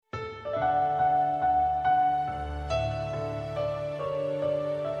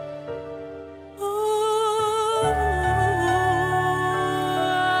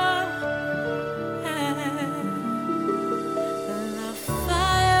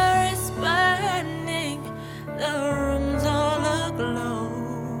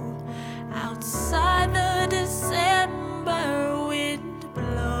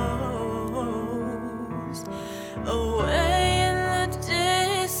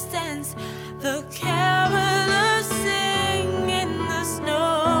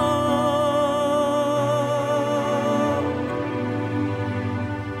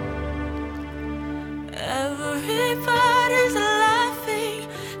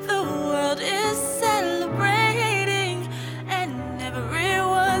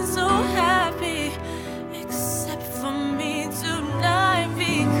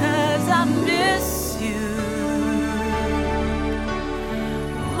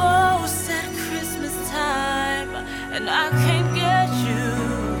and I can't get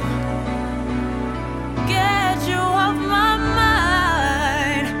you off my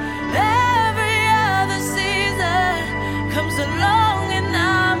mind. Every other season comes along and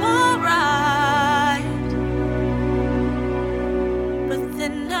I'm alright, but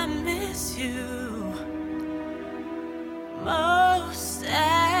then I miss you most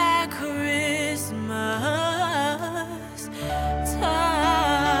at Christmas time.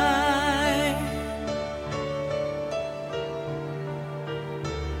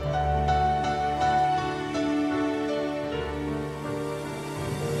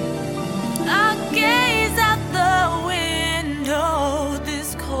 I gaze out the window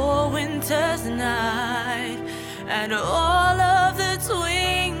this cold winter's night, and all of the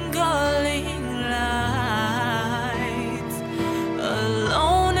twinkling lights,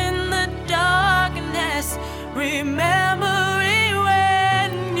 alone in the darkness, remembering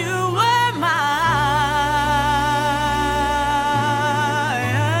when you were mine.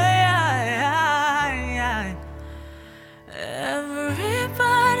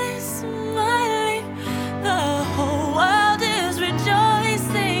 Everybody's smiling, the whole world is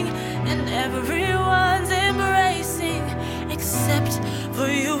rejoicing, and everyone's embracing, except for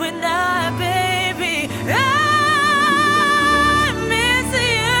you and I, baby. I miss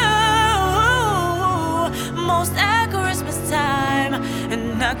you most at Christmas time,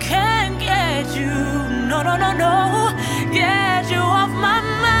 and I can't get you, no, get you off my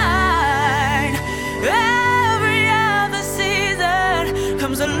mind. Every other season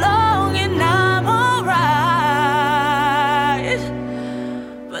comes along and I'm alright,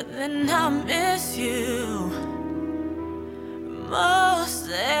 but then I miss you most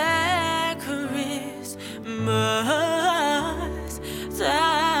at Christmas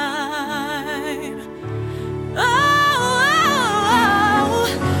time. Oh,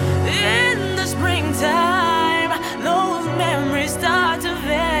 in the springtime, those memories start to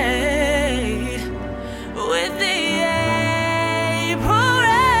fade with the April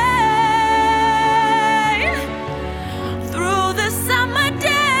rain. Through the summer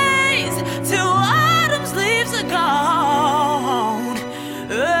days till autumn's leaves are gone,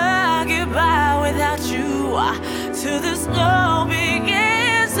 I get by without you till the snow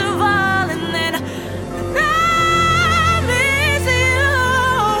begins to fall, and then I miss you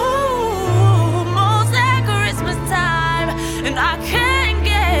most at Christmas time, and I can't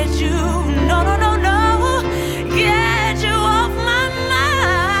get you, no, get you off my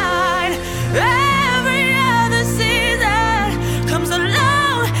mind. Every other season comes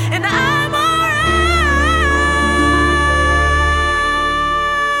along and I'm alright,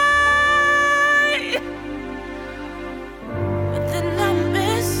 but then I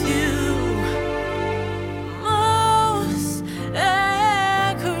miss you most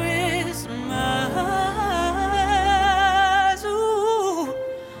at Christmas. Ooh,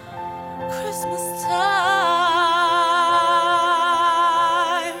 Christmas time.